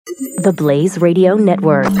The Blaze Radio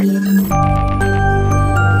Network.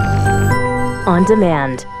 On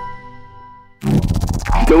demand.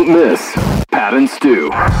 Don't miss Pat and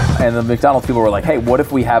Stu. And the McDonald's people were like, hey, what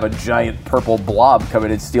if we have a giant purple blob come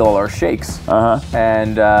in and steal all our shakes?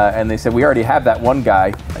 And they said, we already have that one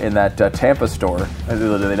guy in that Tampa store.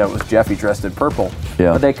 They know it was Jeffy dressed in purple.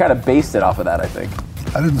 Yeah. But they kind of based it off of that, I think.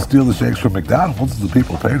 I didn't steal the shakes from McDonald's. The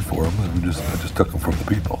people paid for them, and I just took them from the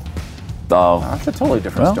people. Oh, that's a totally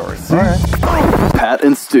different story. All right. Pat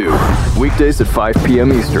and Stu. Weekdays at 5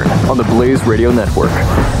 p.m. Eastern on the Blaze Radio Network.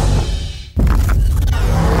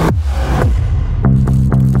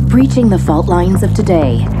 Breaching the fault lines of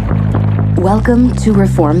today. Welcome to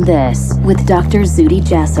Reform This with Dr. Zuhdi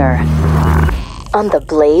Jasser on the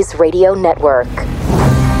Blaze Radio Network.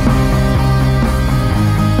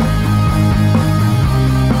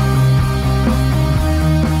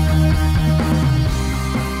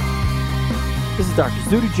 This is Dr.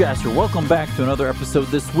 Zuhdi Jasser. Welcome back to another episode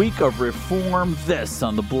this week of Reform This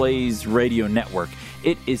on the Blaze Radio Network.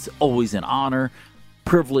 It is always an honor,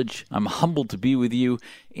 privilege. I'm humbled to be with you,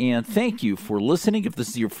 and thank you for listening. If this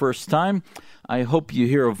is your first time, I hope you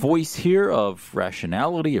hear a voice here of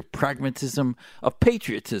rationality, of pragmatism, of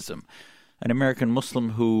patriotism. An American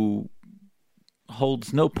Muslim who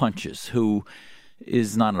holds no punches, who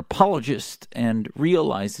is not an apologist, and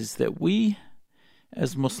realizes that we,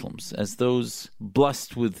 as Muslims, as those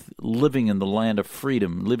blessed with living in the land of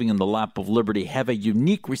freedom, living in the lap of liberty, have a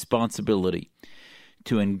unique responsibility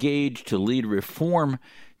to engage, to lead reform,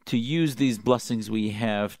 to use these blessings we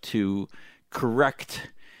have to correct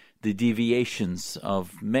the deviations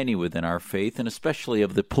of many within our faith, and especially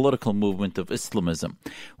of the political movement of Islamism.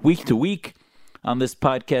 Week to week on this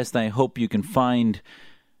podcast, I hope you can find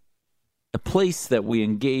a place that we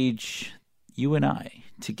engage, you and I,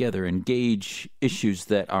 together, engage issues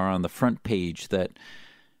that are on the front page, that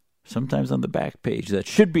sometimes on the back page, that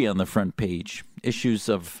should be on the front page, issues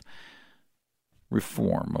of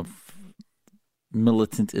reform, of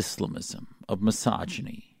militant Islamism, of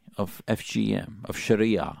misogyny, of FGM, of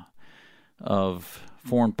Sharia, of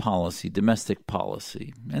foreign policy, domestic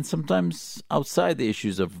policy, and sometimes outside the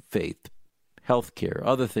issues of faith, healthcare,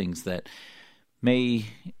 other things that may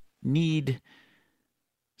need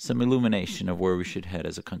some illumination of where we should head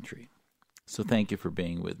as a country. So thank you for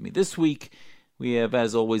being with me. This week, we have,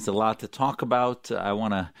 as always, a lot to talk about. I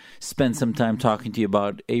want to spend some time talking to you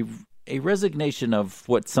about a resignation of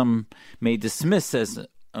what some may dismiss as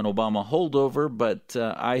an Obama holdover, but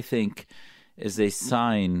I think is a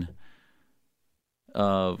sign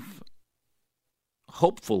of,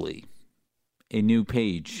 hopefully, a new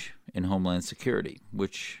page in Homeland Security,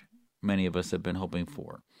 which many of us have been hoping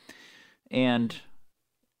for. And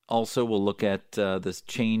also, we'll look at this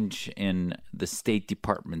change in the State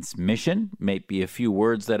Department's mission. Maybe a few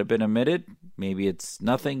words that have been omitted. Maybe it's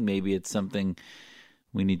nothing. Maybe it's something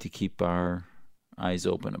we need to keep our eyes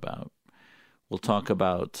open about. We'll talk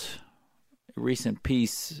about a recent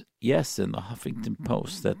piece, yes, in the Huffington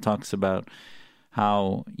Post that talks about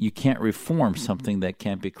how you can't reform something that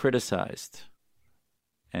can't be criticized.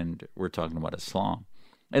 And we're talking about Islam.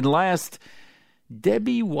 And last,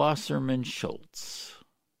 Debbie Wasserman Schultz.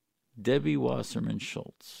 Debbie Wasserman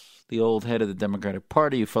Schultz, the old head of the Democratic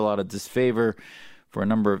Party who fell out of disfavor for a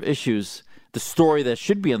number of issues. The story that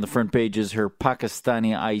should be on the front page is her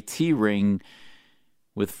Pakistani IT ring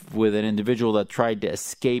with an individual that tried to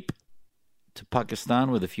escape to Pakistan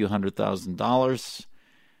with a few $100,000.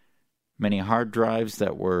 Many hard drives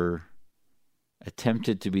that were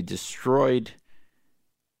attempted to be destroyed.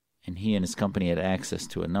 And he and his company had access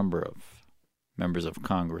to a number of members of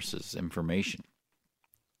Congress's information.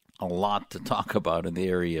 A lot to talk about in the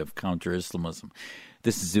area of counter-Islamism.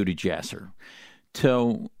 This is Zuhdi Jasser.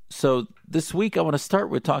 So this week I want to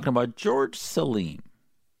start with talking about George Salim.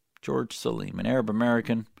 George Salim, an Arab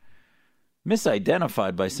American,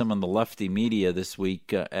 misidentified by some in the lefty media this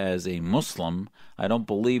week as a Muslim. I don't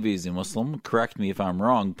believe he's a Muslim. Correct me if I'm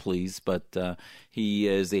wrong, please. But he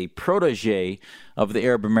is a protege of the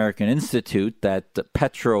Arab American Institute, that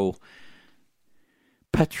Petro-Arab,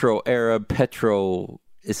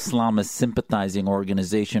 Islamist sympathizing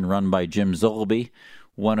organization run by Jim Zolby,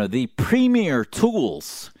 one of the premier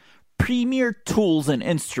tools and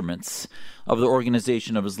instruments of the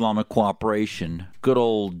Organization of Islamic Cooperation. Good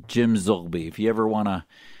old Jim Zolby. If you ever want to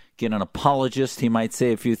get an apologist, he might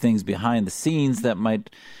say a few things behind the scenes that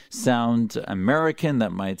might sound American,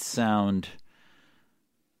 that might sound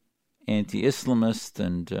anti-Islamist,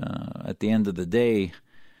 and at the end of the day,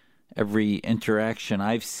 every interaction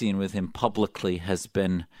I've seen with him publicly has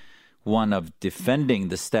been one of defending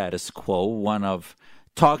the status quo, one of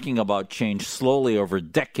talking about change slowly over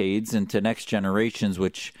decades into next generations,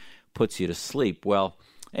 which puts you to sleep. Well,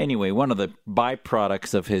 anyway, one of the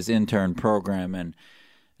byproducts of his intern program and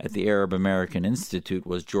at the Arab American Institute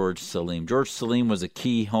was George Salim. George Salim was a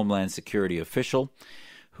key Homeland Security official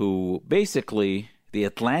who basically the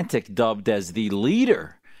Atlantic dubbed as the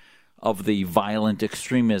leader of the violent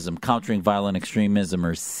extremism, countering violent extremism,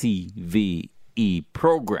 or CVE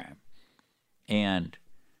program. And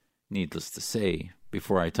needless to say,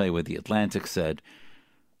 before I tell you what the Atlantic said,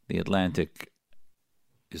 the Atlantic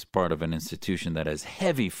is part of an institution that has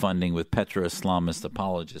heavy funding with Petro-Islamist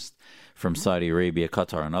apologists from Saudi Arabia,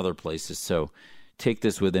 Qatar, and other places. So take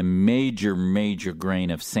this with a major, major grain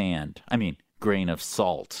of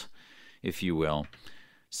salt, if you will.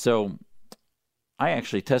 So I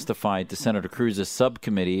actually testified to Senator Cruz's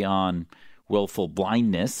subcommittee on willful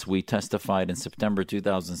blindness. We testified in September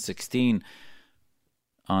 2016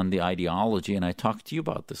 on the ideology, and I talked to you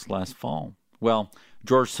about this last fall. Well,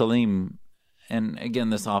 George Salim, and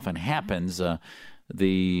again, this often happens,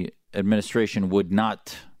 the administration would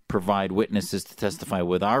not provide witnesses to testify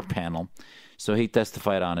with our panel, so he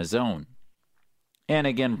testified on his own. And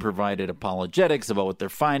again, provided apologetics about what they're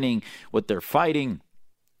finding, what they're fighting,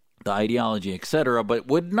 the ideology, etc., but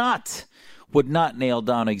would not nail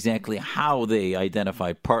down exactly how they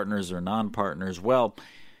identify partners or non-partners. Well,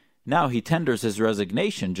 now he tenders his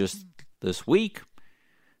resignation just this week,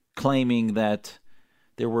 claiming that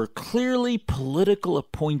there were clearly political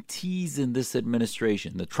appointees in this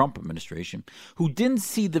administration, the Trump administration, who didn't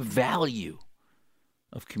see the value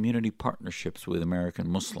of community partnerships with American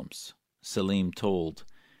Muslims. Salim told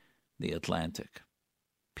The Atlantic.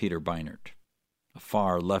 Peter Beinart, a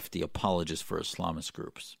far-lefty apologist for Islamist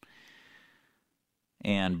groups.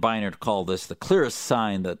 And Beinart called this the clearest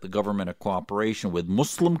sign that the government of cooperation with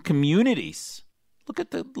Muslim communities, look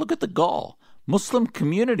at the gall, Muslim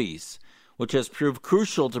communities, which has proved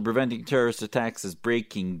crucial to preventing terrorist attacks, is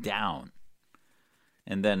breaking down.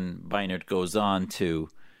 And then Beinart goes on to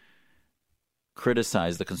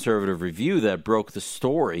criticize the Conservative Review that broke the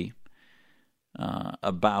story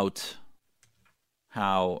about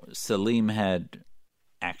how Salim had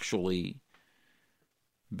actually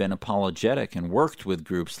been apologetic and worked with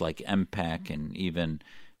groups like MPAC, and even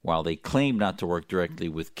while they claimed not to work directly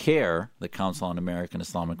with CARE, the Council on American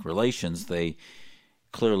Islamic Relations, they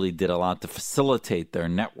clearly did a lot to facilitate their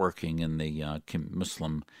networking in the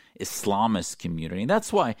Muslim Islamist community. And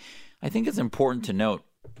that's why I think it's important to note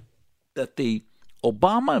that the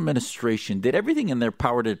Obama administration did everything in their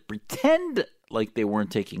power to pretend like they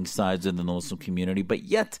weren't taking sides in the Muslim community, but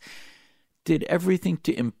yet did everything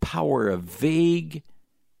to empower a vague,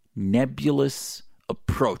 nebulous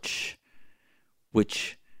approach,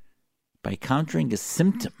 which, by countering a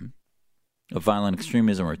symptom of violent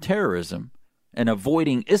extremism or terrorism and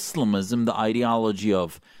avoiding Islamism, the ideology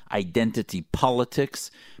of identity politics,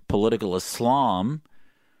 political Islam,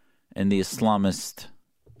 and the Islamist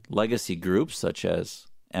legacy groups such as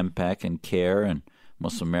MPAC and CARE and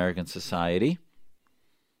Muslim American Society,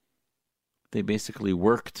 they basically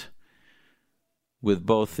worked with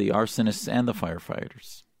both the arsonists and the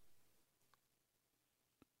firefighters.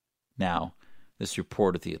 Now, this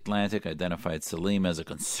report at The Atlantic identified Salim as a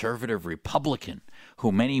conservative Republican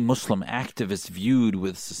who many Muslim activists viewed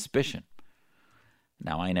with suspicion.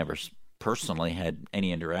 Now, I never personally had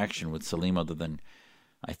any interaction with Salim other than,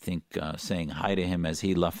 I think, saying hi to him as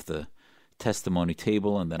he left the testimony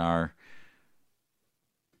table, and then our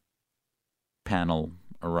panel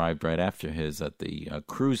arrived right after his at the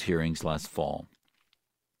Cruz hearings last fall.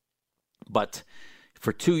 But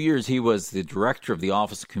for 2 years, he was the director of the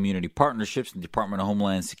Office of Community Partnerships in the Department of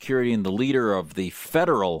Homeland Security and the leader of the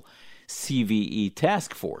federal CVE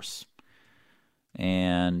task force.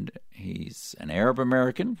 And he's an Arab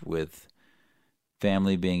American with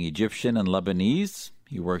family being Egyptian and Lebanese.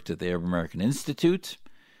 He worked at the Arab American Institute,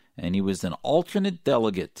 and he was an alternate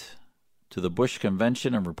delegate to the Bush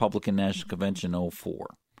Convention and Republican National Convention in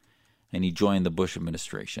 2004. And he joined the Bush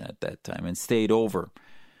administration at that time and stayed over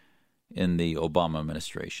in the Obama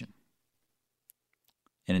administration.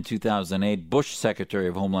 And in 2008, Bush Secretary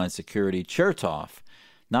of Homeland Security Chertoff,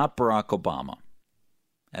 not Barack Obama,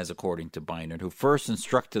 as according to Beinart, who first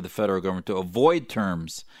instructed the federal government to avoid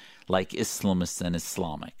terms like Islamist and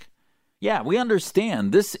Islamic. Yeah, we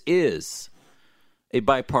understand this is a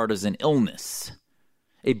bipartisan illness.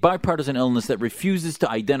 A bipartisan illness that refuses to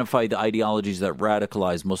identify the ideologies that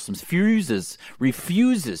radicalize Muslims,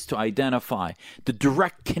 refuses to identify the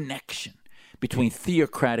direct connection between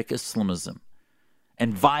theocratic Islamism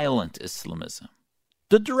and violent Islamism.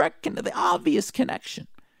 The obvious connection.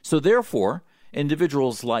 So therefore,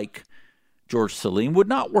 individuals like George Salim would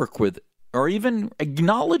not work with or even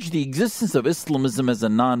acknowledge the existence of Islamism as a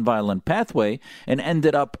nonviolent pathway, and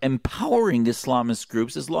ended up empowering Islamist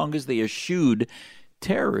groups as long as they eschewed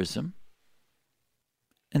terrorism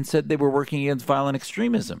and said they were working against violent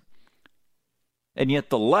extremism. And yet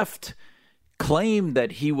the left claimed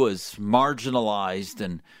that he was marginalized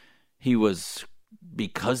and he was,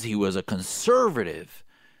 because he was a conservative,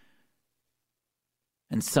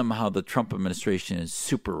 and somehow the Trump administration is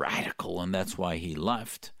super radical and that's why he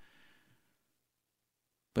left.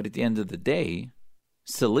 But at the end of the day,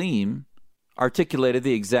 Salim articulated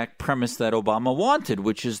the exact premise that Obama wanted,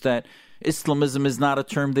 which is that Islamism is not a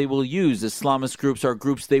term they will use. Islamist groups are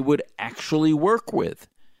groups they would actually work with.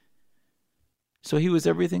 So he was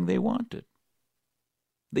everything they wanted.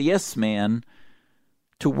 The yes man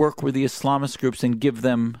to work with the Islamist groups and give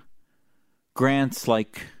them grants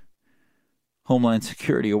like Homeland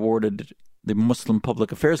Security awarded the Muslim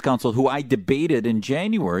Public Affairs Council, who I debated in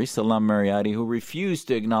January, Salam Mariyati, who refused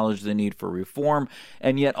to acknowledge the need for reform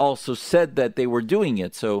and yet also said that they were doing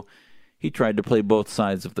it. So he tried to play both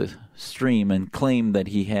sides of the stream and claimed that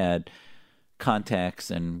he had contacts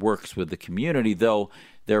and works with the community, though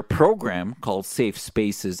their program called Safe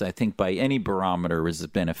Spaces, I think by any barometer, has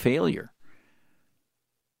been a failure.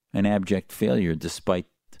 An abject failure, despite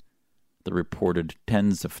the reported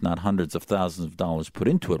tens, if not hundreds of thousands of dollars put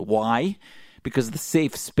into it. Why? Because the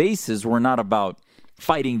Safe Spaces were not about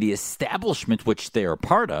fighting the establishment, which they are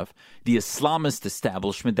part of, the Islamist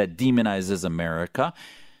establishment that demonizes America,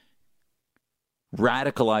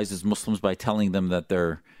 radicalizes Muslims by telling them that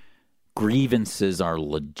their grievances are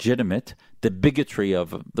legitimate, the bigotry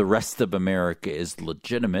of the rest of America is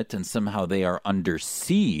legitimate, and somehow they are under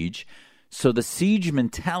siege. So the siege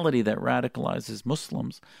mentality that radicalizes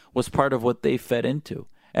Muslims was part of what they fed into,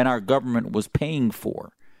 and our government was paying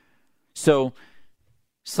for. So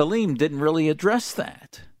Salim didn't really address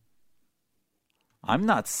that. I'm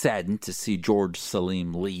not saddened to see George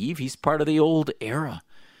Salim leave. He's part of the old era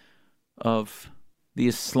of the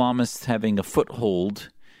Islamists having a foothold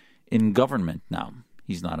in government. Now,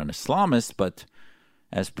 he's not an Islamist, but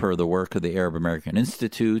as per the work of the Arab American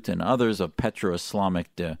Institute and others of petro-Islamic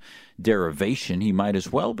derivation, he might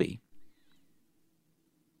as well be.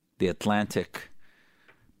 The Atlantic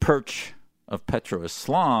perch of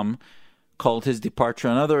petro-Islam called his departure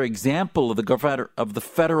another example of the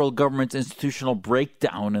federal government's institutional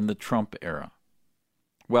breakdown in the Trump era.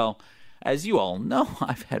 Well, as you all know,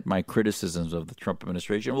 I've had my criticisms of the Trump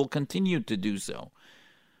administration and will continue to do so.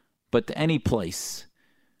 But any place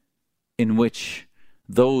in which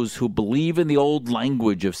those who believe in the old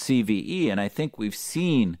language of CVE, and I think we've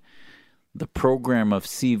seen the program of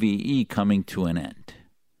CVE coming to an end.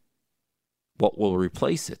 What will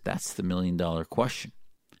replace it? That's the million-dollar question.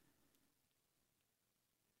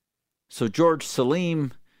 So George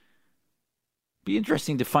Salim, be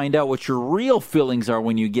interesting to find out what your real feelings are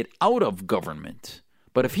when you get out of government.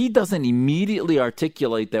 But if he doesn't immediately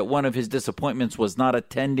articulate that one of his disappointments was not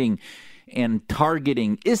attending and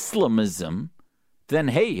targeting Islamism, then,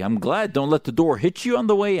 hey, I'm glad. Don't let the door hit you on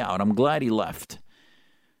the way out. I'm glad he left.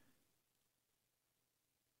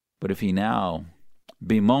 But if he now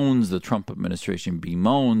bemoans the Trump administration,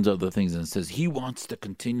 bemoans other things, and says he wants to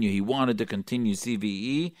continue, he wanted to continue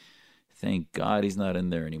CVE, thank God he's not in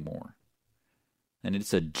there anymore. And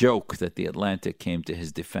it's a joke that the Atlantic came to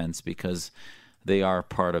his defense because they are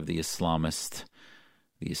part of the Islamist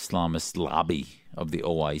lobby of the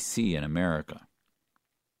OIC in America.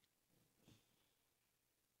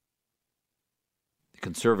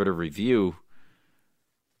 Conservative Review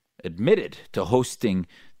admitted to hosting,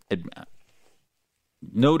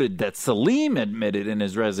 noted that Salim admitted in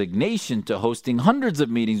his resignation to hosting hundreds of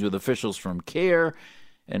meetings with officials from CAIR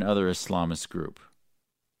and other Islamist group.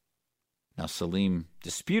 Now, Salim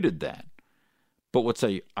disputed that. But what's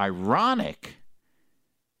ironic,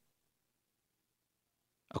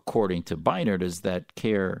 according to Beinert, is that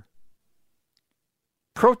CAIR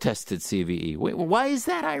protested CVE. Wait, why is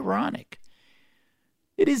that ironic?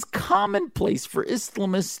 It is commonplace for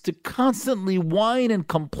Islamists to constantly whine and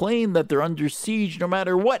complain that they're under siege no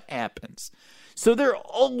matter what happens. So they're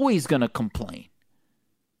always going to complain.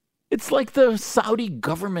 It's like the Saudi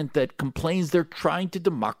government that complains they're trying to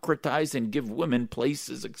democratize and give women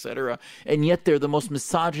places, etc., and yet they're the most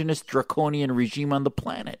misogynist, draconian regime on the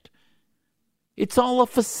planet. It's all a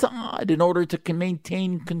facade in order to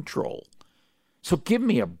maintain control. So give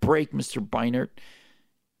me a break, Mr. Beinert.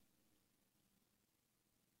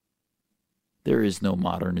 There is no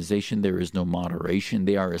modernization. There is no moderation.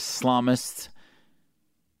 They are Islamists,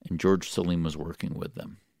 and George Salim was working with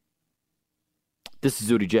them. This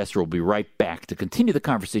is Zudi Jesser. We'll be right back to continue the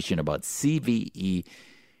conversation about CVE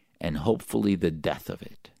and hopefully the death of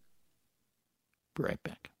it. Be right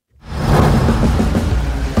back.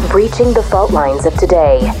 Breaching the fault lines of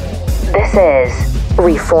today. This is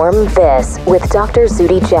Reform This with Dr.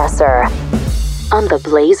 Zudi Jasser on the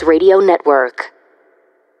Blaze Radio Network.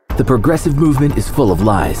 The progressive movement is full of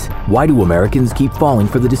lies. Why do Americans keep falling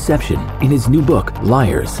for the deception? In his new book,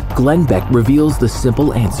 Liars, Glenn Beck reveals the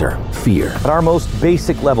simple answer: fear. At our most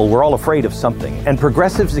basic level, we're all afraid of something, and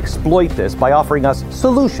progressives exploit this by offering us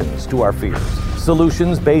solutions to our fears.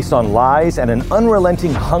 Solutions based on lies and an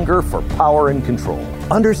unrelenting hunger for power and control.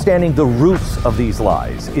 Understanding the roots of these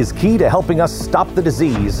lies is key to helping us stop the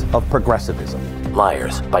disease of progressivism.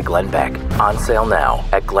 Liars by Glenn Beck. On sale now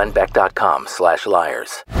at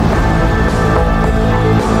glennbeck.com/liars.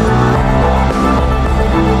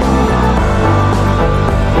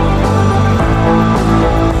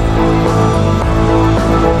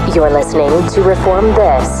 You're listening to Reform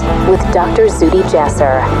This with Dr. Zudi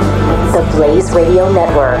Jasser, the Blaze Radio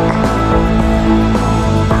Network.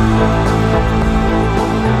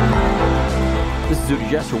 This is Zudi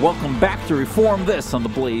Jesser. Welcome back to Reform This on the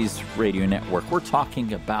Blaze Radio Network. We're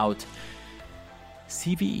talking about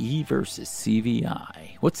CVE versus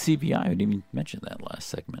CVI. What's CVI? I didn't even mention that last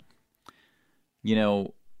segment. You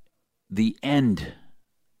know, the end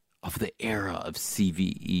of the era of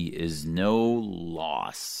CVE is no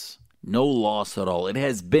loss. No loss at all. It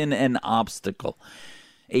has been an obstacle.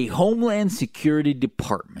 A Homeland Security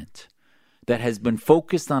Department that has been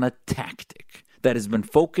focused on a tactic, that has been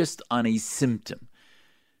focused on a symptom,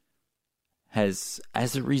 has,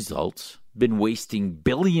 as a result, been wasting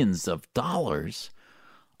billions of dollars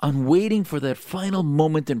on waiting for that final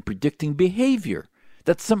moment and predicting behavior,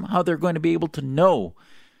 that somehow they're going to be able to know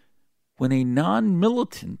when a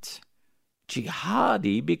non-militant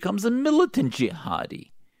jihadi becomes a militant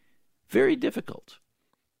jihadi. Very difficult.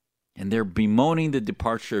 And they're bemoaning the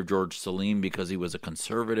departure of George Salim because he was a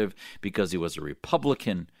conservative, because he was a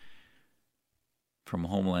Republican from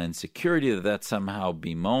Homeland Security, that somehow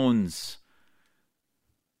bemoans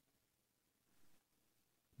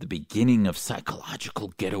the beginning of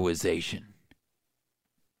psychological ghettoization.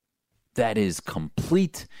 That is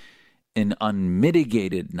complete and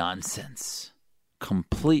unmitigated nonsense.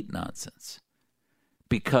 Complete nonsense.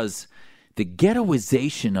 Because the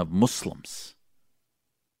ghettoization of Muslims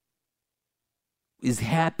is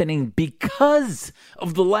happening because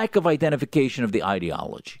of the lack of identification of the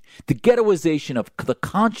ideology. The ghettoization of the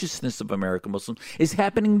consciousness of American Muslims is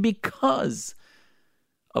happening because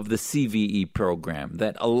of the CVE program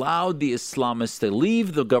that allowed the Islamists to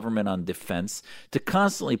leave the government on defense, to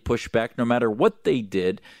constantly push back no matter what they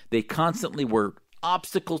did. They constantly were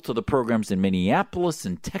obstacles to the programs in Minneapolis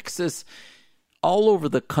and Texas, all over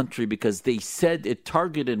the country, because they said it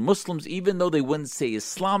targeted Muslims, even though they wouldn't say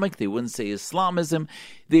Islamic, they wouldn't say Islamism.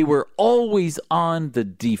 They were always on the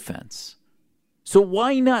defense. So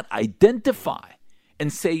why not identify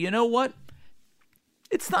and say, you know what?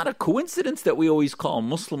 It's not a coincidence that we always call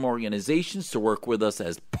Muslim organizations to work with us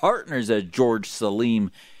as partners, as George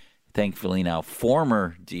Salim, thankfully now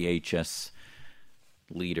former DHS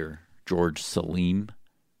leader George Salim,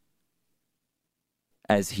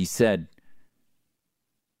 as he said,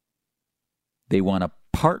 they want to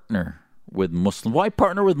partner with Muslims. Why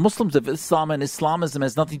partner with Muslims if Islam and Islamism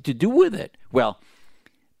has nothing to do with it? Well,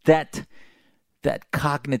 that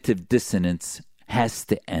cognitive dissonance has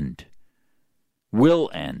to end.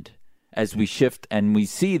 Will end as we shift and we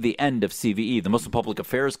see the end of CVE. The Muslim Public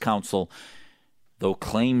Affairs Council, though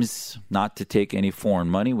claims not to take any foreign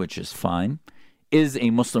money, which is fine, is a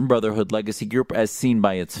Muslim Brotherhood legacy group as seen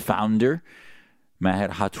by its founder, Maher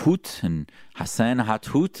Hathout and Hassan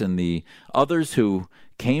Hathout, and the others who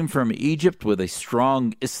came from Egypt with a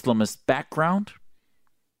strong Islamist background.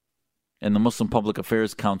 And the Muslim Public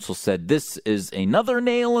Affairs Council said this is another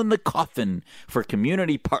nail in the coffin for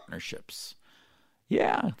community partnerships.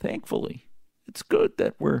 Yeah, thankfully, it's good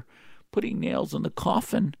that we're putting nails in the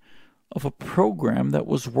coffin of a program that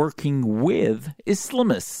was working with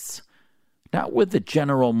Islamists, not with the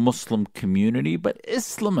general Muslim community, but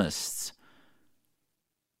Islamists.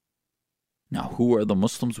 Now, who are the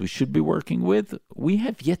Muslims we should be working with? We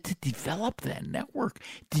have yet to develop that network,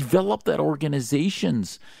 develop that organizational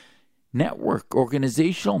network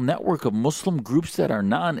of Muslim groups that are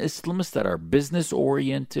non-Islamist, that are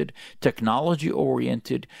business-oriented,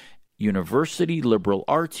 technology-oriented, university, liberal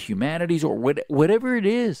arts, humanities, or whatever it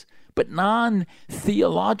is, but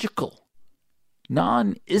non-theological,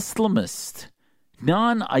 non-Islamist,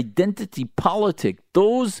 non-identity politic.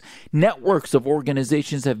 Those networks of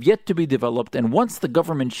organizations have yet to be developed, and once the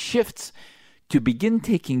government shifts to begin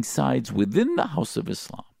taking sides within the House of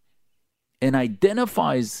Islam and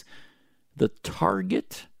identifies the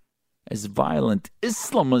target as violent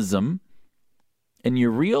Islamism, and you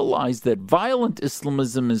realize that violent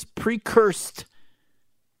Islamism is precursed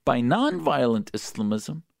by nonviolent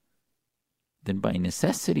Islamism, then by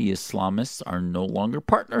necessity Islamists are no longer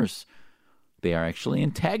partners. They are actually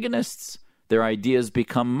antagonists. Their ideas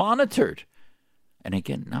become monitored. And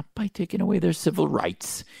again, not by taking away their civil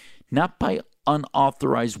rights, not by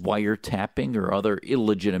unauthorized wiretapping or other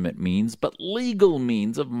illegitimate means, but legal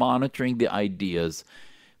means of monitoring the ideas,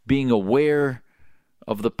 being aware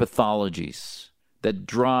of the pathologies that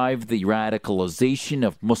drive the radicalization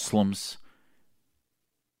of Muslims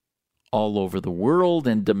all over the world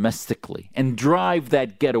and domestically, and drive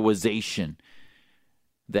that ghettoization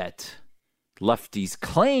that lefties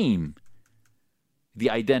claim the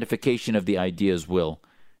identification of the ideas will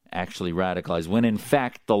actually radicalize, when in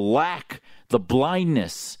fact the lack, the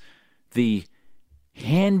blindness, the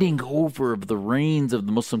handing over of the reins of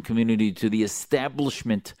the Muslim community to the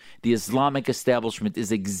establishment, the Islamic establishment,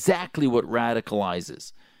 is exactly what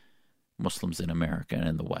radicalizes Muslims in America and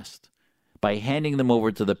in the West, by handing them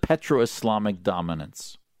over to the petro-Islamic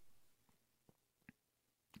dominance.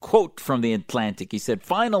 Quote from the Atlantic, he said,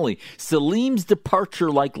 "Finally, Salim's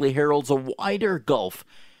departure likely heralds a wider gulf."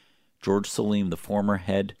 George Salim, the former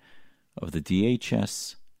head of the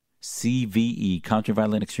DHS CVE,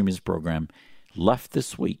 Counter-Violent Extremism Program, left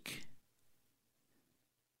this week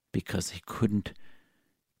because he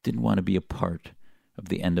didn't want to be a part of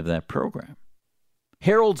the end of that program.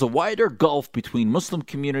 Heralds a wider gulf between Muslim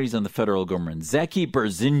communities and the federal government. Zaki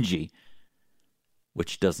Barzinji,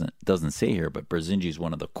 which doesn't say here, but Barzinji is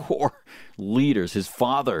one of the core leaders. His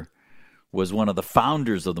father was one of the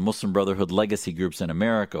founders of the Muslim Brotherhood legacy groups in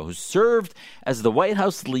America, who served as the White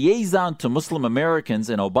House liaison to Muslim Americans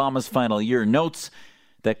in Obama's final year, notes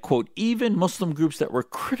that, quote, even Muslim groups that were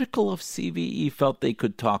critical of CVE felt they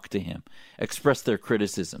could talk to him, express their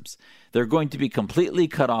criticisms. They're going to be completely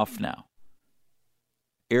cut off now.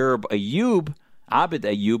 Abid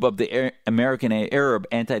Ayoub of the American Arab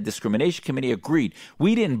Anti-Discrimination Committee agreed.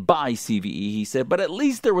 We didn't buy CVE, he said, but at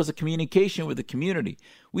least there was a communication with the community.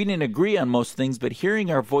 We didn't agree on most things, but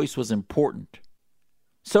hearing our voice was important.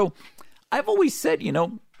 So I've always said,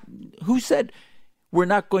 who said we're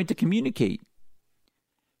not going to communicate?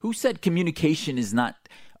 Who said communication is not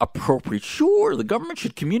appropriate? Sure, the government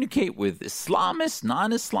should communicate with Islamists,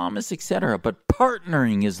 non-Islamists, etc., but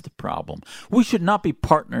partnering is the problem. We should not be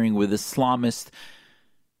partnering with Islamist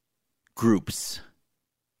groups,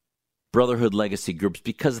 Brotherhood legacy groups,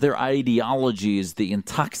 because their ideology is the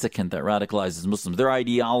intoxicant that radicalizes Muslims. Their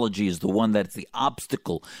ideology is the one that's the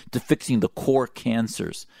obstacle to fixing the core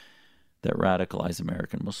cancers that radicalize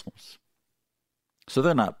American Muslims. So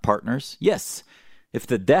they're not partners. Yes, if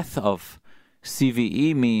the death of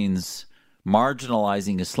CVE means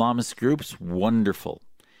marginalizing Islamist groups, wonderful.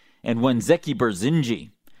 And when Zeki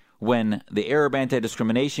Barzinji, when the Arab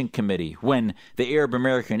Anti-Discrimination Committee, when the Arab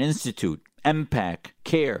American Institute, MPAC,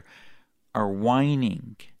 CARE, are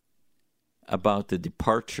whining about the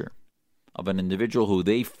departure of an individual who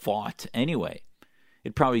they fought anyway,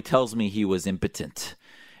 it probably tells me he was impotent.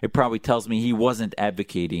 It probably tells me he wasn't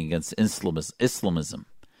advocating against Islamism,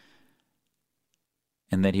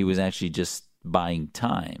 and that he was actually just buying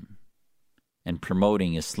time and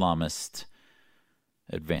promoting Islamist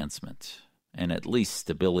advancement and at least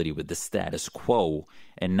stability with the status quo,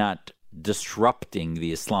 and not disrupting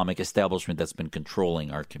the Islamic establishment that's been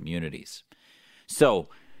controlling our communities. So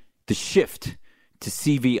the shift to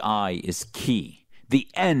CVI is key. The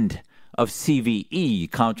end of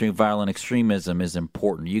CVE, countering violent extremism, is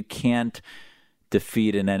important. You can't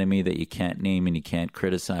defeat an enemy that you can't name and you can't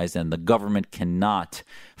criticize, and the government cannot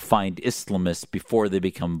find Islamists before they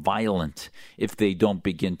become violent if they don't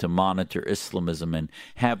begin to monitor Islamism and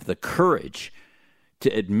have the courage to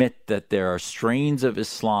admit that there are strains of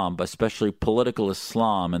Islam, especially political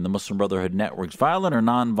Islam, and the Muslim Brotherhood networks, violent or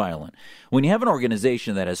nonviolent. When you have an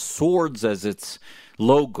organization that has swords as its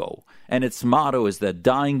logo and its motto is that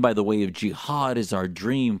dying by the way of jihad is our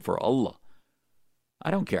dream for Allah, I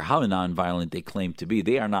don't care how nonviolent they claim to be,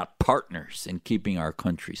 they are not partners in keeping our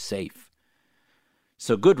country safe.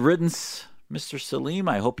 So good riddance, Mr. Salim.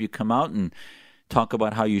 I hope you come out and talk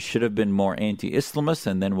about how you should have been more anti-Islamist,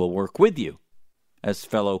 and then we'll work with you as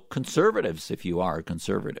fellow conservatives, if you are a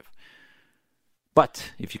conservative.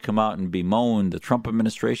 But if you come out and bemoan the Trump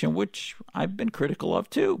administration, which I've been critical of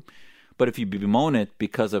too, but if you bemoan it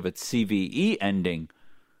because of its CVE ending,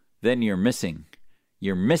 then you're missing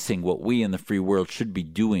what we in the free world should be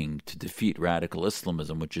doing to defeat radical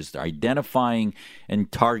Islamism, which is identifying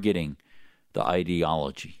and targeting the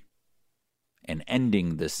ideology and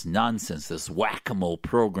ending this nonsense, this whack-a-mole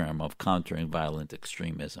program of countering violent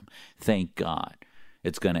extremism. Thank God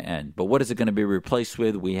it's going to end. But what is it going to be replaced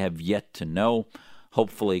with? We have yet to know.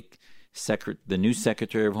 Hopefully, the new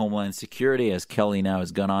Secretary of Homeland Security, as Kelly now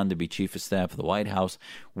has gone on to be Chief of Staff of the White House,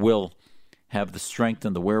 will have the strength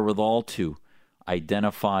and the wherewithal to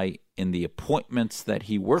identify in the appointments that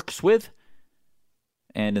he works with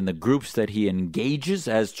and in the groups that he engages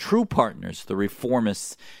as true partners, the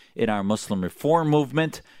reformists in our Muslim reform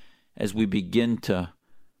movement, as we begin to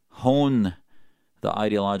hone the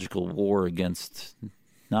ideological war against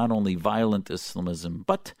not only violent Islamism,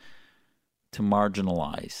 but to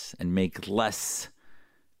marginalize and make less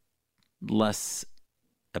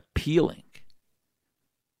appealing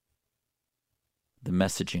the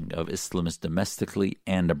messaging of Islamists domestically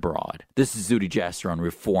and abroad. This is Zuhdi Jasser on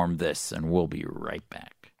Reform This, and we'll be right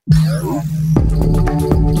back.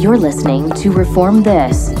 You're listening to Reform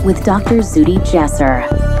This with Dr. Zuhdi Jasser,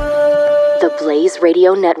 the Blaze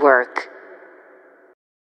Radio Network.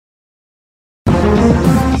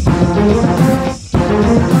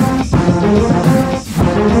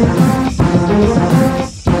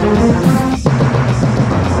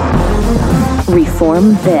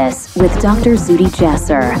 Reform This with Dr. Zuhdi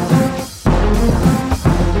Jasser.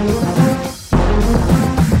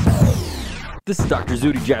 This is Dr.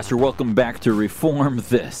 Zuhdi Jasser. Welcome back to Reform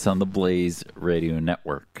This on the Blaze Radio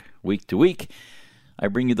Network. Week to week, I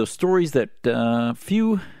bring you those stories that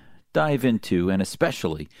few dive into, and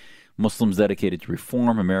especially Muslims dedicated to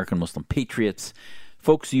reform, American Muslim patriots,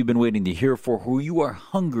 folks you've been waiting to hear for, who you are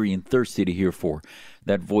hungry and thirsty to hear for.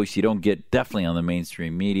 That voice you don't get definitely on the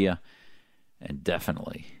mainstream media, and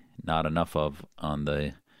definitely not enough of on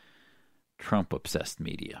the Trump-obsessed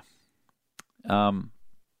media.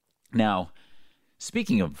 Now,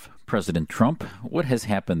 speaking of President Trump, what has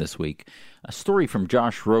happened this week? A story from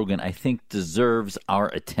Josh Rogin I think deserves our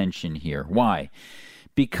attention here. Why?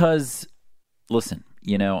 Because, listen,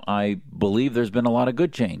 I believe there's been a lot of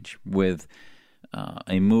good change with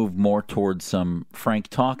a move more towards some frank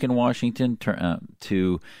talk in Washington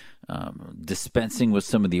to dispensing with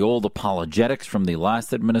some of the old apologetics from the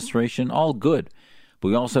last administration. All good. But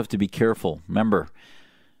we also have to be careful. Remember,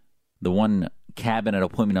 the one cabinet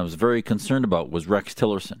appointment I was very concerned about was Rex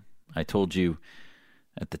Tillerson. I told you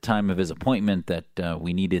at the time of his appointment that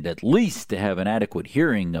we needed at least to have an adequate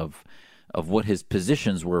hearing of what his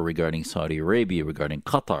positions were regarding Saudi Arabia, regarding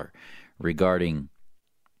Qatar, regarding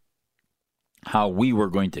how we were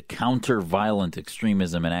going to counter violent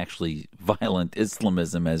extremism and actually violent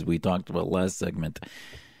Islamism, as we talked about last segment,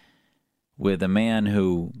 with a man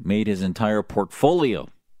who made his entire portfolio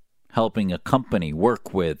helping a company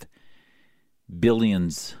work with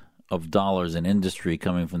billions of dollars in industry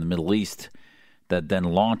coming from the Middle East that then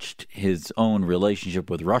launched his own relationship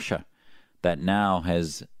with Russia that now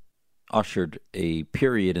has ushered a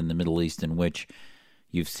period in the Middle East in which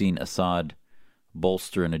you've seen Assad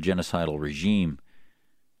bolster in a genocidal regime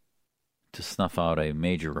to snuff out a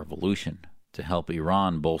major revolution, to help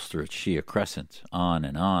Iran bolster its Shia crescent, on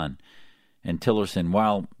and on. And Tillerson,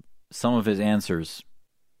 while some of his answers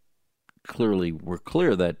clearly were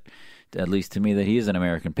clear that, at least to me, that he is an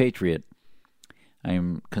American patriot, I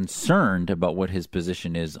am concerned about what his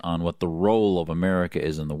position is on what the role of America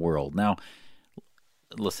is in the world. Now,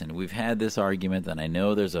 listen, we've had this argument, and I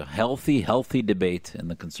know there's a healthy debate in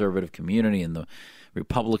the conservative community, in the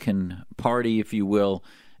Republican Party, if you will,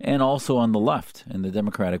 and also on the left in the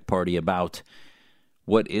Democratic Party about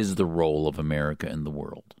what is the role of America in the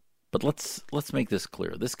world. But let's make this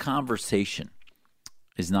clear. This conversation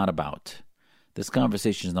is not about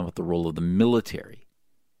the role of the military.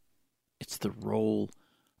 It's the role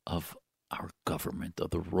of our government,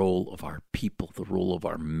 of the role of our people, the role of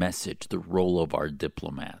our message, the role of our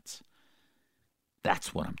diplomats.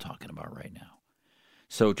 That's what I'm talking about right now.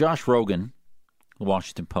 So Josh Rogin, the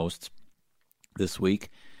Washington Post, this week,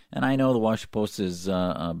 and I know the Washington Post has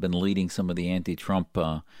been leading some of the anti-Trump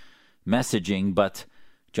messaging, but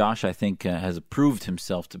Josh, I think, has proved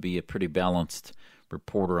himself to be a pretty balanced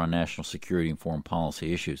reporter on national security and foreign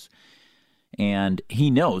policy issues. And he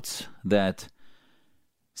notes that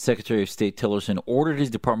Secretary of State Tillerson ordered his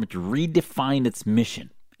department to redefine its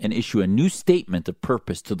mission and issue a new statement of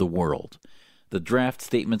purpose to the world. The draft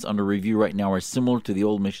statements under review right now are similar to the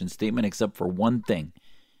old mission statement, except for one thing.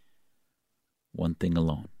 One thing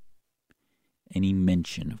alone. Any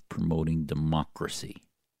mention of promoting democracy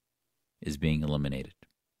is being eliminated.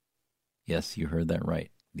 Yes, you heard that right.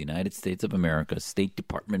 The United States of America's State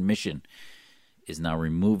Department mission is now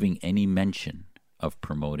removing any mention of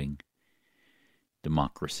promoting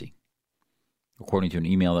democracy. according to an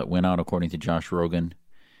email that went out, according to Josh Rogan,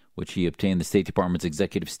 which he obtained. The State Department's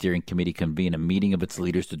Executive Steering Committee convened a meeting of its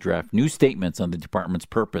leaders to draft new statements on the department's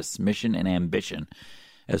purpose, mission, and ambition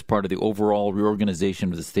as part of the overall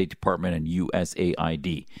reorganization of the State Department and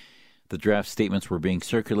USAID. The draft statements were being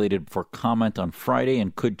circulated for comment on Friday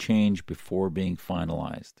and could change before being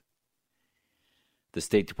finalized. The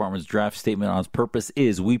State Department's draft statement on its purpose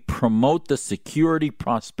is, we promote the security,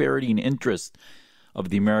 prosperity, and interest of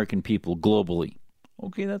the American people globally.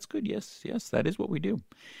 Okay, that's good. Yes, that is what we do.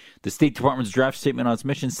 The State Department's draft statement on its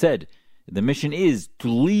mission said, the mission is to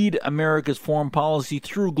lead America's foreign policy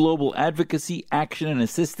through global advocacy, action, and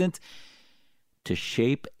assistance to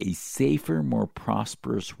shape a safer, more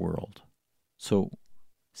prosperous world. So,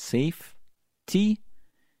 safety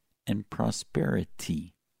and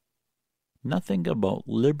prosperity. Nothing about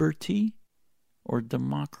liberty or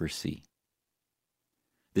democracy.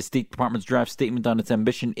 The State Department's draft statement on its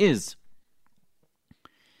ambition is,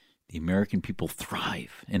 the American people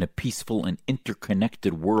thrive in a peaceful and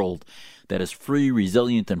interconnected world that is free,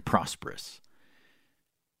 resilient, and prosperous.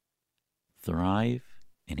 Thrive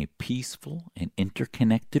in a peaceful and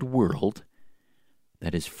interconnected world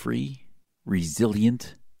that is free,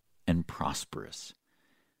 resilient, and prosperous.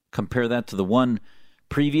 Compare that to the one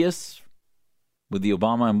previous with the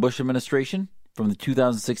Obama and Bush administration from the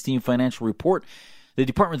 2016 financial report. The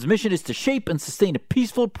department's mission is to shape and sustain a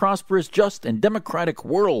peaceful, prosperous, just, and democratic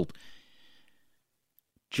world.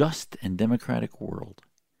 Just and democratic world.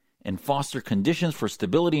 And foster conditions for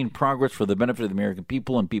stability and progress for the benefit of the American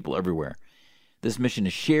people and people everywhere. This mission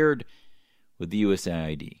is shared with the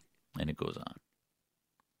USAID. And it goes on.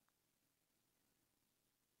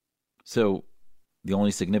 So, the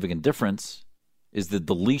only significant difference is the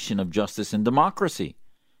deletion of justice and democracy.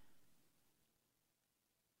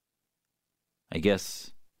 I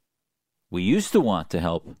guess we used to want to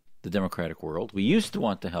help the democratic world. We used to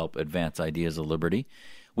want to help advance ideas of liberty.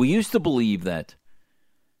 We used to believe that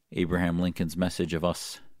Abraham Lincoln's message of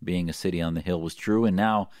us being a city on the hill was true, and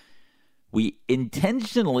now we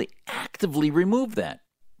intentionally, actively remove that.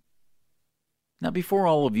 Now, before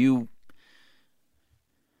all of you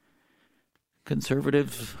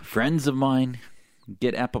conservative friends of mine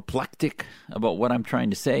get apoplectic about what I'm trying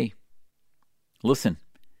to say, listen.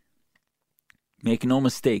 Make no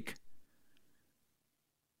mistake,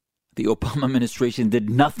 the Obama administration did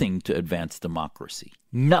nothing to advance democracy.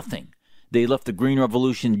 Nothing. They let the Green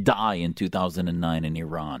Revolution die in 2009 in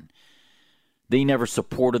Iran. They never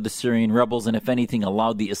supported the Syrian rebels, and if anything,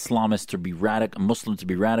 allowed the Islamists to be Muslims to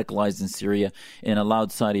be radicalized in Syria, and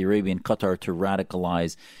allowed Saudi Arabia and Qatar to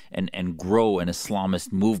radicalize and grow an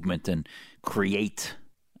Islamist movement and create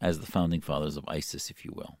as the founding fathers of ISIS, if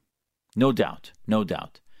you will. No doubt.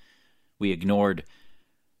 We ignored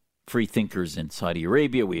free thinkers in Saudi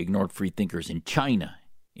Arabia. We ignored free thinkers in China,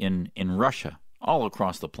 in Russia, all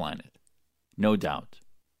across the planet. No doubt.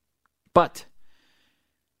 But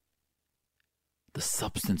the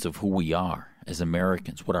substance of who we are as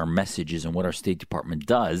Americans, what our message is and what our State Department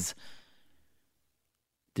does,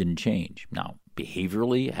 didn't change. Now,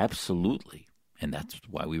 behaviorally, absolutely. And that's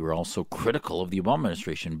why we were all so critical of the Obama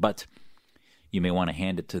administration. But you may want to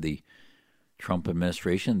hand it to the Trump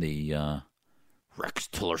administration, the Rex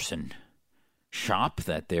Tillerson shop,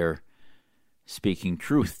 that they're speaking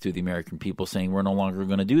truth to the American people, saying we're no longer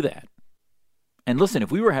going to do that. And listen,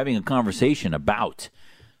 if we were having a conversation about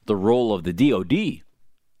the role of the DOD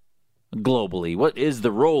globally, what is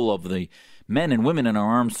the role of the men and women in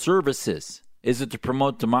our armed services? Is it to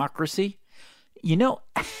promote democracy? You know,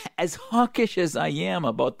 as hawkish as I am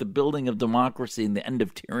about the building of democracy and the end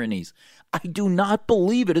of tyrannies, I do not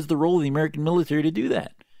believe it is the role of the American military to do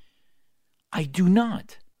that. I do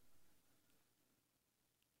not.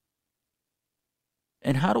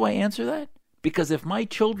 And how do I answer that? Because if my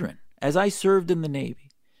children, as I served in the Navy,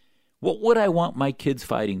 what would I want my kids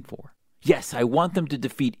fighting for? Yes, I want them to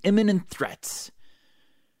defeat imminent threats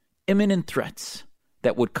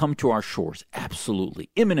that would come to our shores. Absolutely.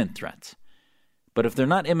 Imminent threats. But if they're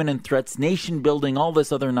not imminent threats, nation building, all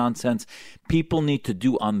this other nonsense, people need to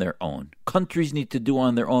do on their own. Countries need to do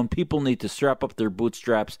on their own. People need to strap up their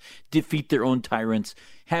bootstraps, defeat their own tyrants,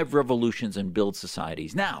 have revolutions, and build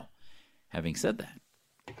societies. Now, having said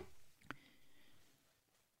that,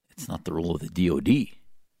 it's not the role of the DOD,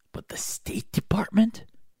 but the State Department.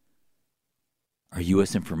 Our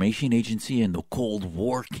U.S. Information Agency and the Cold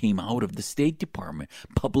War came out of the State Department.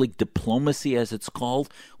 Public diplomacy, as it's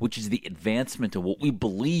called, which is the advancement of what we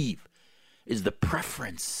believe is the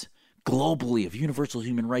preference globally of universal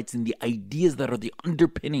human rights and the ideas that are the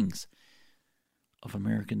underpinnings of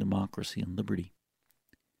American democracy and liberty.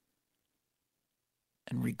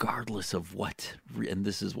 And regardless of what, and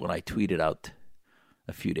this is what I tweeted out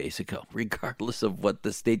a few days ago, regardless of what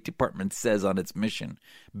the State Department says on its mission,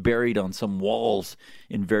 buried on some walls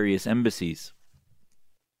in various embassies,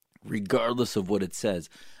 regardless of what it says,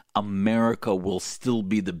 America will still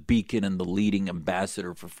be the beacon and the leading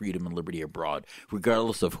ambassador for freedom and liberty abroad.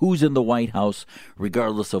 Regardless of who's in the White House,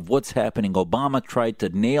 regardless of what's happening, Obama tried to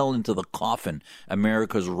nail into the coffin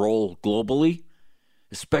America's role globally,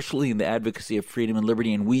 especially in the advocacy of freedom and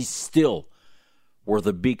liberty, and we still were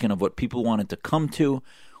the beacon of what people wanted to come to,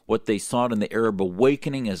 what they sought in the Arab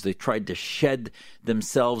awakening as they tried to shed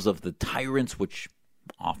themselves of the tyrants, which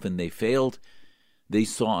often they failed. They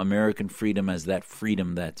saw American freedom as that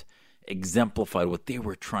freedom that exemplified what they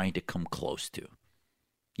were trying to come close to.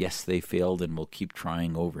 Yes, they failed and will keep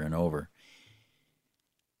trying over and over.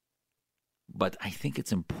 But I think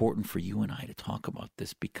it's important for you and I to talk about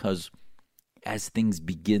this because as things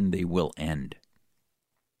begin, they will end.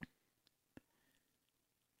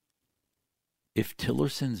 If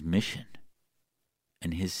Tillerson's mission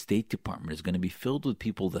and his State Department is going to be filled with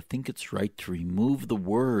people that think it's right to remove the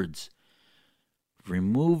words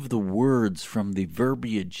from the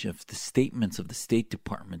verbiage of the statements of the State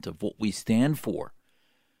Department of what we stand for,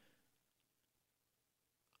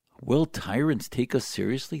 will tyrants take us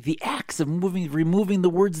seriously? The acts of removing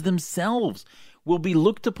the words themselves will be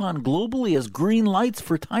looked upon globally as green lights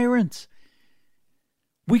for tyrants.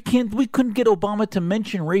 We couldn't get Obama to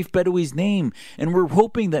mention Raif Badawi's name, and we're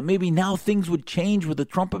hoping that maybe now things would change with the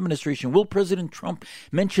Trump administration. Will President Trump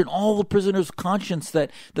mention all the prisoners of conscience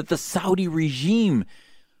that the Saudi regime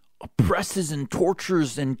oppresses and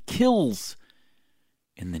tortures and kills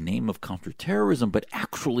in the name of counterterrorism, but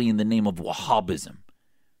actually in the name of Wahhabism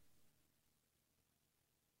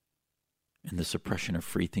and the suppression of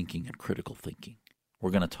free thinking and critical thinking?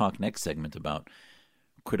 We're going to talk next segment about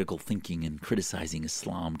critical thinking and criticizing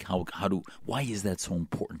Islam. Why is that so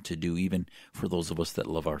important to do, even for those of us that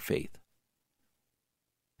love our faith?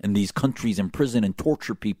 And these countries imprison and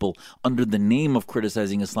torture people under the name of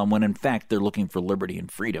criticizing Islam when in fact they're looking for liberty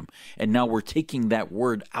and freedom. And now we're taking that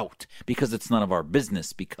word out because it's none of our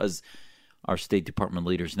business, because our State Department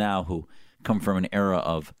leaders now, who come from an era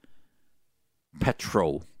of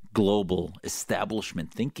petro-global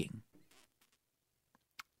establishment thinking,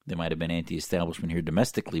 they might have been anti-establishment here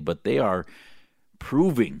domestically, but they are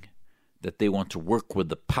proving that they want to work with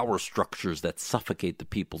the power structures that suffocate the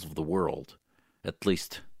peoples of the world, at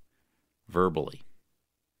least verbally.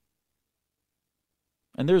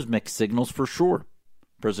 And there's mixed signals for sure.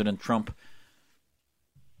 President Trump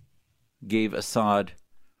gave Assad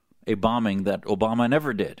a bombing that Obama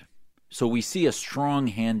never did. So we see a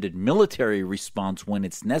strong-handed military response when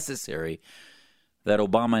it's necessary that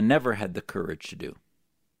Obama never had the courage to do.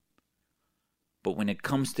 But when it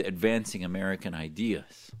comes to advancing American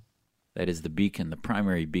ideas, that is the beacon, the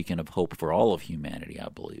primary beacon of hope for all of humanity, I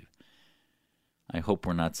believe. I hope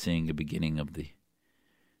we're not seeing the beginning of the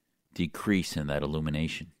decrease in that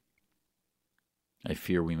illumination. I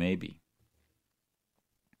fear we may be.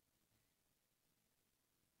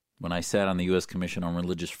 When I sat on the U.S. Commission on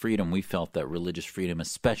Religious Freedom, we felt that religious freedom,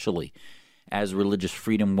 especially as religious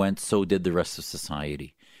freedom went, so did the rest of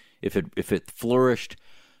society. If it flourished,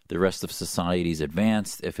 the rest of societies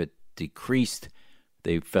advanced. If it decreased,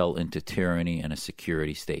 they fell into tyranny and a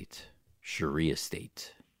security state, Sharia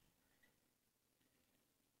state.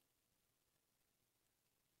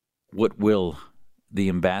 What will the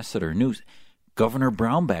ambassador news? Governor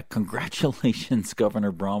Brownback, congratulations,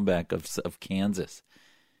 Governor Brownback of Kansas.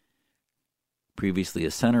 Previously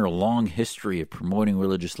a senator, a long history of promoting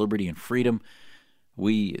religious liberty and freedom.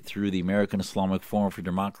 We, through the American Islamic Forum for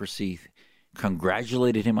Democracy,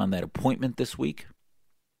 congratulated him on that appointment this week.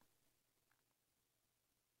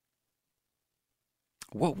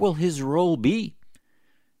 What will his role be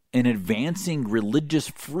in advancing religious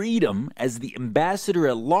freedom as the ambassador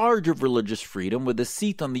at large of religious freedom with a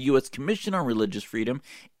seat on the U.S. Commission on Religious Freedom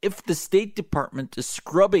if the State Department is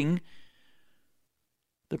scrubbing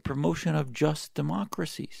the promotion of just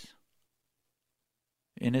democracies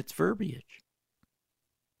in its verbiage?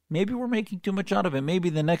 Maybe we're making too much out of it. Maybe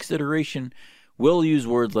the next iteration will use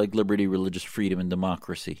words like liberty, religious freedom, and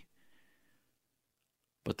democracy.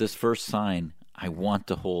 But this first sign, I want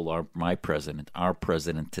to hold our president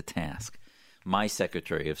to task, my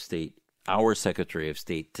Secretary of State, our Secretary of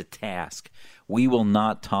State to task. We will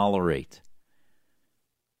not tolerate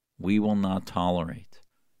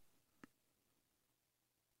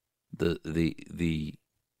the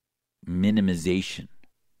minimization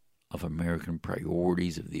of American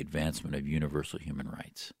priorities of the advancement of universal human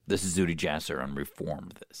rights. This is Zuhdi Jasser on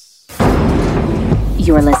Reform This.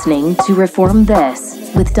 You're listening to Reform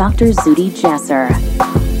This with Dr. Zuhdi Jasser.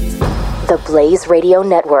 The Blaze Radio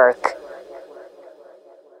Network.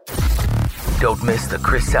 Don't miss the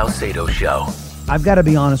Chris Salcedo Show. I've got to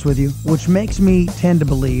be honest with you, which makes me tend to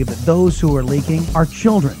believe that those who are leaking are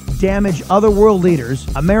children. Damage other world leaders,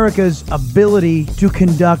 America's ability to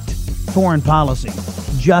conduct foreign policy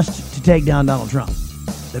just to take down Donald Trump.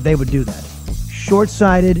 That they would do that.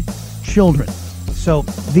 Short-sighted children. So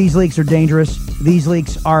these leaks are dangerous. These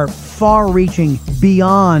leaks are far-reaching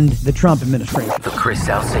beyond the Trump administration. The Chris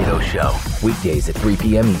Salcedo Show. Weekdays at 3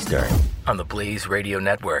 p.m. Eastern on the Blaze Radio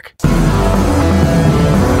Network. The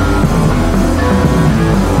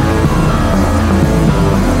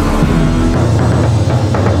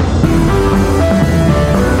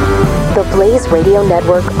Blaze Radio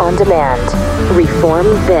Network on demand. Reform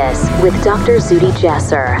This with Dr. Zuhdi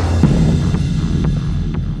Jasser.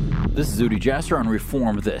 This is Zuhdi Jasser on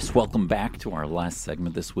Reform This. Welcome back to our last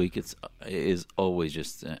segment this week. It is always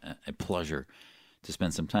just a pleasure to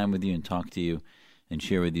spend some time with you and talk to you and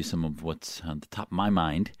share with you some of what's on the top of my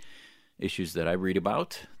mind, issues that I read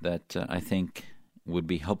about that I think would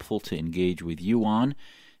be helpful to engage with you on,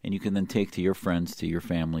 and you can then take to your friends, to your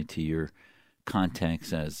family, to your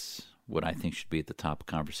contacts as what I think should be at the top of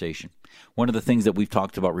conversation. One of the things that we've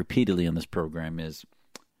talked about repeatedly on this program is,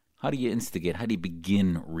 how do you instigate, how do you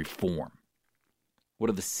begin reform?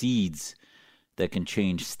 What are the seeds that can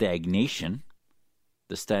change stagnation,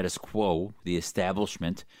 the status quo, the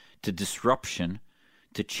establishment, to disruption,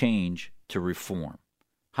 to change, to reform?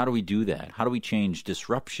 How do we do that? How do we change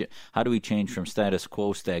disruption? How do we change from status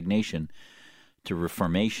quo, stagnation, to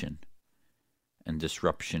reformation and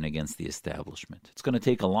disruption against the establishment? It's going to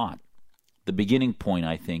take a lot. The beginning point,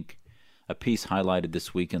 I think, a piece highlighted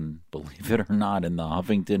this week, and believe it or not, in the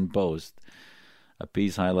Huffington Post,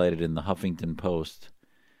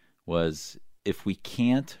 was, if we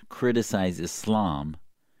can't criticize Islam,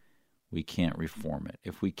 we can't reform it.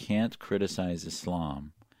 If we can't criticize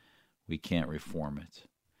Islam, we can't reform it.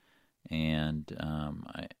 And,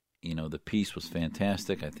 the piece was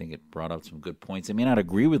fantastic. I think it brought out some good points. I may not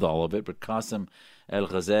agree with all of it, but Qasem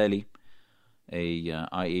El-Ghazali, a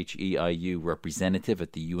IHEIU representative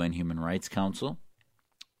at the UN Human Rights Council,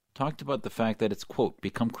 talked about the fact that it's, quote,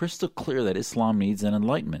 become crystal clear that Islam needs an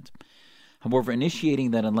enlightenment. However,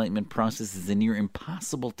 initiating that enlightenment process is a near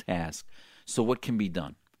impossible task. So what can be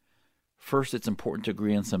done? First, it's important to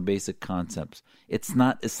agree on some basic concepts. It's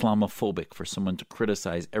not Islamophobic for someone to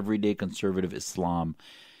criticize everyday conservative Islam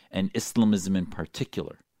and Islamism in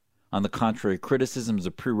particular. On the contrary, criticism is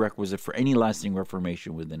a prerequisite for any lasting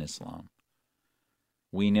reformation within Islam.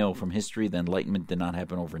 We know from history the Enlightenment did not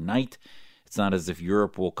happen overnight. It's not as if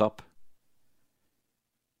Europe woke up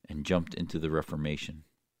and jumped into the Reformation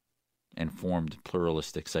and formed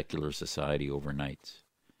pluralistic secular society overnight.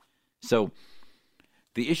 So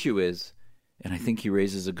the issue is, and I think he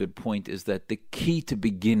raises a good point, is that the key to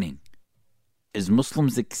beginning is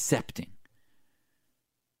Muslims accepting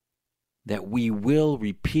that we will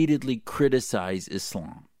repeatedly criticize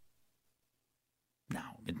Islam.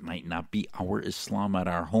 Now, it might not be our Islam at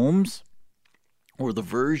our homes or the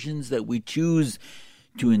versions that we choose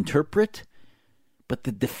to interpret, but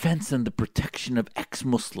the defense and the protection of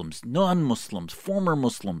ex-Muslims, non-Muslims, former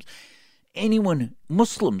Muslims, anyone,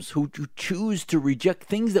 Muslims who choose to reject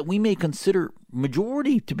things that we may consider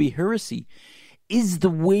majority to be heresy, is the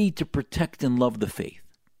way to protect and love the faith.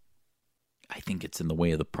 I think it's in the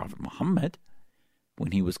way of the Prophet Muhammad,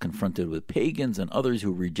 when he was confronted with pagans and others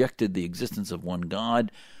who rejected the existence of one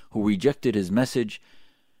God, who rejected his message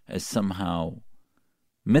as somehow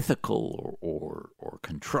mythical or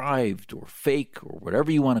contrived or fake or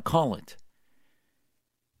whatever you want to call it.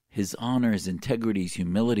 His honor, his integrity, his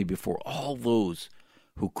humility before all those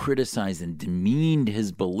who criticized and demeaned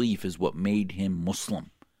his belief is what made him Muslim,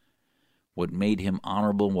 what made him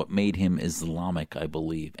honorable, what made him Islamic, I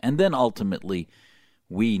believe. And then ultimately,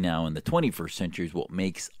 we now in the 21st century is what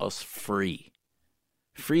makes us free.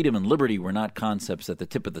 Freedom and liberty were not concepts at the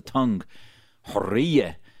tip of the tongue.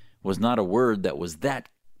 Hurriya was not a word that was that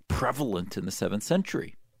prevalent in the 7th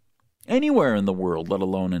century. Anywhere in the world, let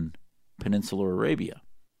alone in Peninsular Arabia,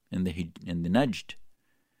 in the Najd.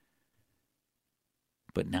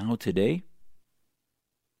 But now today,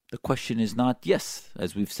 the question is not, yes,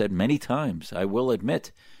 as we've said many times, I will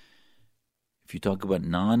admit, if you talk about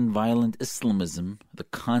non-violent Islamism, the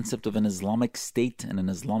concept of an Islamic state and an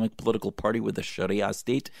Islamic political party with a Sharia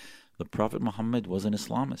state, the Prophet Muhammad was an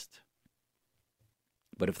Islamist.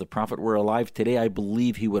 But if the Prophet were alive today, I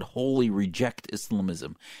believe he would wholly reject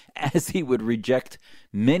Islamism, as he would reject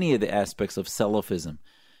many of the aspects of Salafism.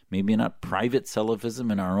 Maybe not private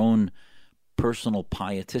Salafism in our own personal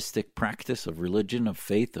pietistic practice of religion, of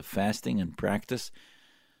faith, of fasting and practice,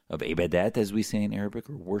 of ibadat, as we say in Arabic,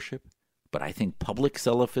 or worship. But I think public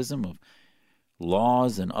Salafism of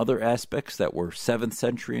laws and other aspects that were 7th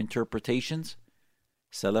century interpretations,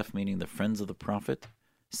 Salaf meaning the friends of the Prophet,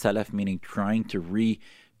 Salaf meaning trying to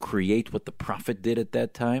recreate what the Prophet did at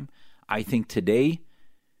that time. I think today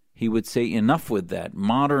he would say enough with that.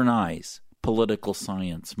 Modernize political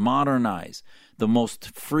science. Modernize. The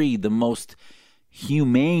most free, the most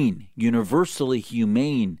humane, universally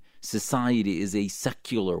humane society is a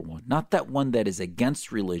secular one. Not that one that is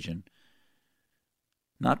against religion.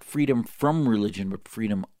 Not freedom from religion, but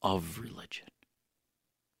freedom of religion.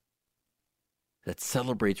 That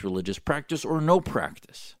celebrates religious practice or no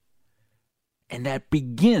practice. And that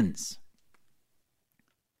begins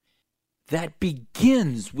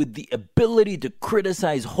with the ability to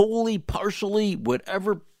criticize wholly, partially,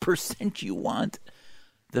 whatever percent you want,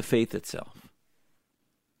 the faith itself.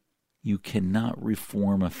 You cannot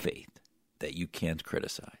reform a faith that you can't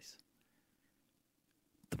criticize.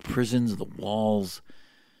 The prisons, the walls,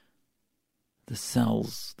 the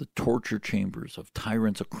cells, the torture chambers of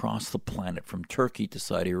tyrants across the planet, from Turkey to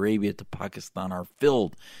Saudi Arabia to Pakistan, are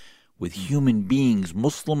filled with human beings,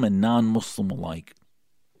 Muslim and non-Muslim alike,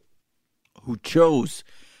 who chose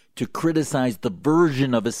to criticize the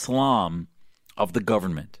version of Islam of the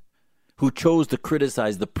government, who chose to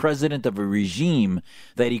criticize the president of a regime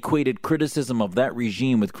that equated criticism of that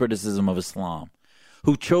regime with criticism of Islam,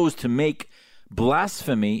 who chose to make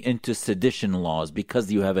blasphemy into sedition laws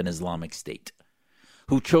because you have an Islamic state,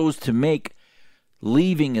 who chose to make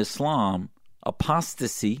leaving Islam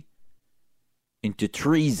apostasy into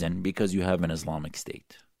treason because you have an Islamic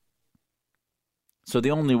state. So the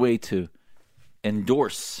only way to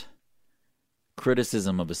endorse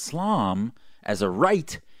criticism of Islam as a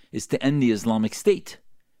right is to end the Islamic State,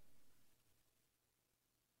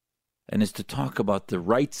 and is to talk about the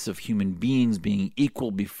rights of human beings being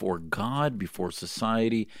equal before God, before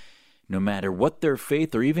society, no matter what their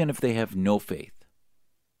faith, or even if they have no faith.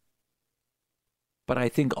 But I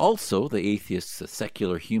think also the atheists, the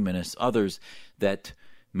secular humanists, others that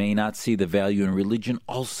may not see the value in religion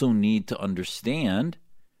also need to understand,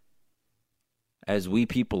 as we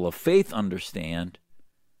people of faith understand,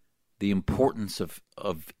 the importance of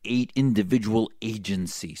individual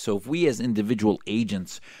agency. So if we as individual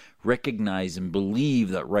agents recognize and believe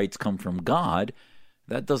that rights come from God,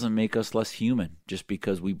 that doesn't make us less human just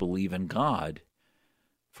because we believe in God,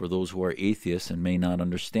 for those who are atheists and may not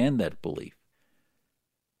understand that belief.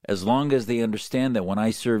 As long as they understand that when I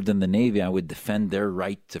served in the Navy, I would defend their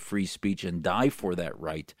right to free speech and die for that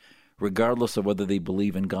right, regardless of whether they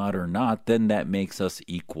believe in God or not, then that makes us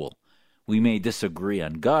equal. We may disagree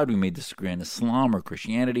on God, we may disagree on Islam or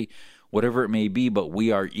Christianity, whatever it may be, but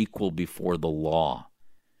we are equal before the law.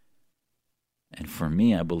 And for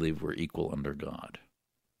me, I believe we're equal under God.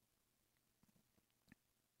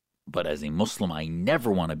 But as a Muslim, I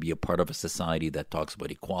never want to be a part of a society that talks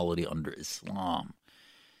about equality under Islam.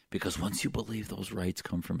 Because once you believe those rights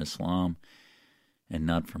come from Islam and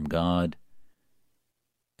not from God,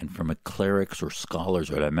 and from a cleric's or scholars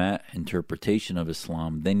or ulama interpretation of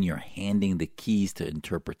Islam, then you're handing the keys to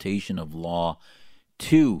interpretation of law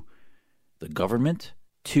to the government,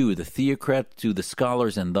 to the theocrat, to the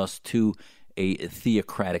scholars, and thus to a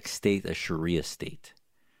theocratic state, a Sharia state.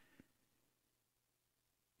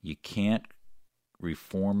 You can't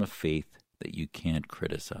reform a faith that you can't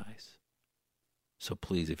criticize. So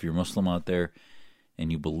please, if you're Muslim out there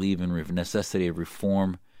and you believe in the necessity of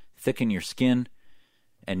reform, thicken your skin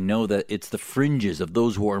and know that it's the fringes of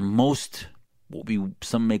those who are most,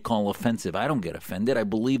 some may call offensive. I don't get offended. I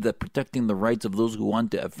believe that protecting the rights of those who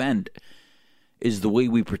want to offend is the way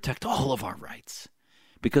we protect all of our rights,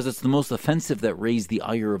 because it's the most offensive that raise the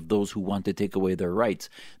ire of those who want to take away their rights.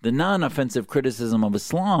 The non-offensive criticism of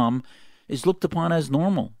Islam is looked upon as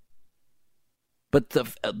normal. But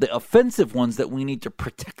the offensive ones that we need to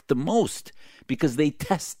protect the most, because they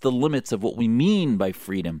test the limits of what we mean by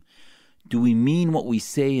freedom. Do we mean what we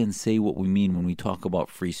say and say what we mean when we talk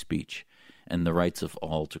about free speech and the rights of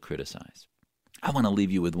all to criticize? I want to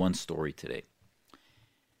leave you with one story today.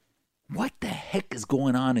 What the heck is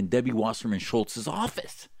going on in Debbie Wasserman Schultz's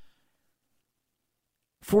office?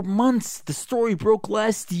 For months, the story broke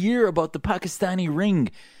last year about the Pakistani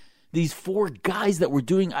ring. These 4 guys that were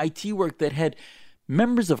doing IT work that had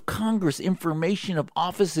members of Congress information of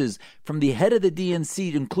offices from the head of the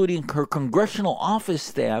DNC, including her congressional office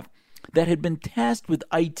staff, that had been tasked with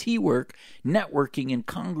IT work, networking in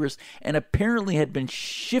Congress, and apparently had been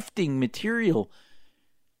shifting material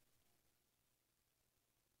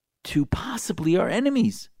to possibly our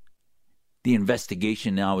enemies. The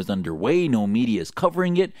investigation now is underway. No media is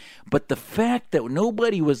covering it. But the fact that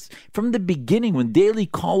nobody was, from the beginning, when Daily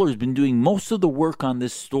Caller's been doing most of the work on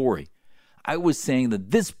this story, I was saying that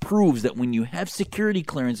this proves that when you have security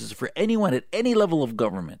clearances for anyone at any level of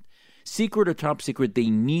government, secret or top secret, they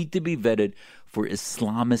need to be vetted for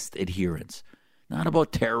Islamist adherence. Not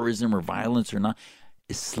about terrorism or violence or not.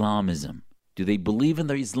 Islamism. Do they believe in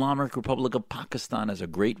the Islamic Republic of Pakistan as a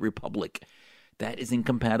great republic? That is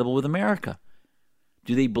incompatible with America.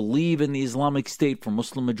 Do they believe in the Islamic State for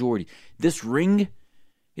Muslim majority? This ring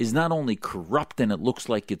is not only corrupt and it looks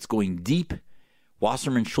like it's going deep.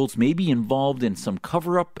 Wasserman Schultz may be involved in some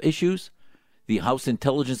cover-up issues. The House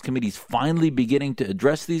Intelligence Committee is finally beginning to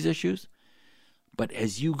address these issues. But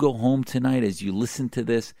as you go home tonight, as you listen to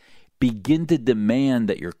this, begin to demand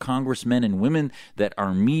that your congressmen and women, that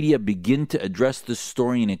our media begin to address this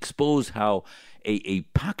story and expose how a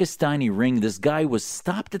Pakistani ring, this guy was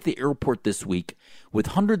stopped at the airport this week with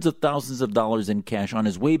hundreds of thousands of dollars in cash on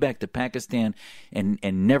his way back to Pakistan and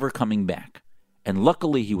never coming back. And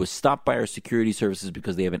luckily he was stopped by our security services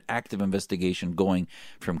because they have an active investigation going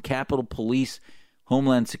from Capitol Police,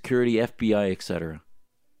 Homeland Security, FBI, etc.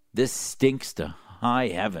 This stinks to high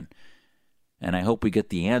heaven. And I hope we get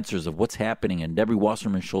the answers of what's happening in Debbie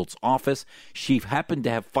Wasserman Schultz's office. She happened to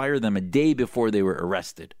have fired them a day before they were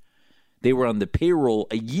arrested. They were on the payroll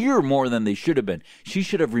a year more than they should have been. She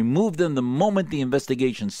should have removed them the moment the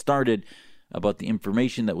investigation started about the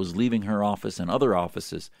information that was leaving her office and other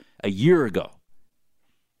offices a year ago.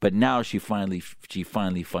 But now she finally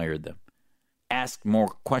fired them. Ask more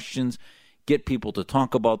questions. Get people to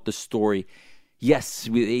talk about the story. Yes,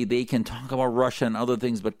 they can talk about Russia and other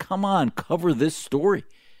things, but come on, cover this story.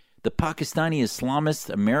 The Pakistani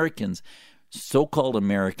Islamist Americans, so-called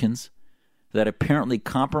Americans, that apparently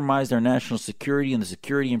compromised our national security and the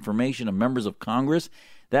security information of members of Congress,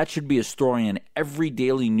 that should be a story in every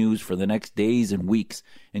daily news for the next days and weeks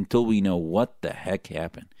until we know what the heck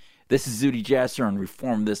happened. This is Zuhdi Jasser on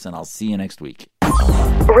Reform This, and I'll see you next week.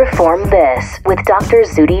 Reform This with Dr.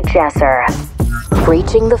 Zuhdi Jasser.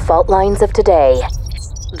 Breaching the fault lines of today.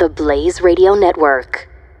 The Blaze Radio Network.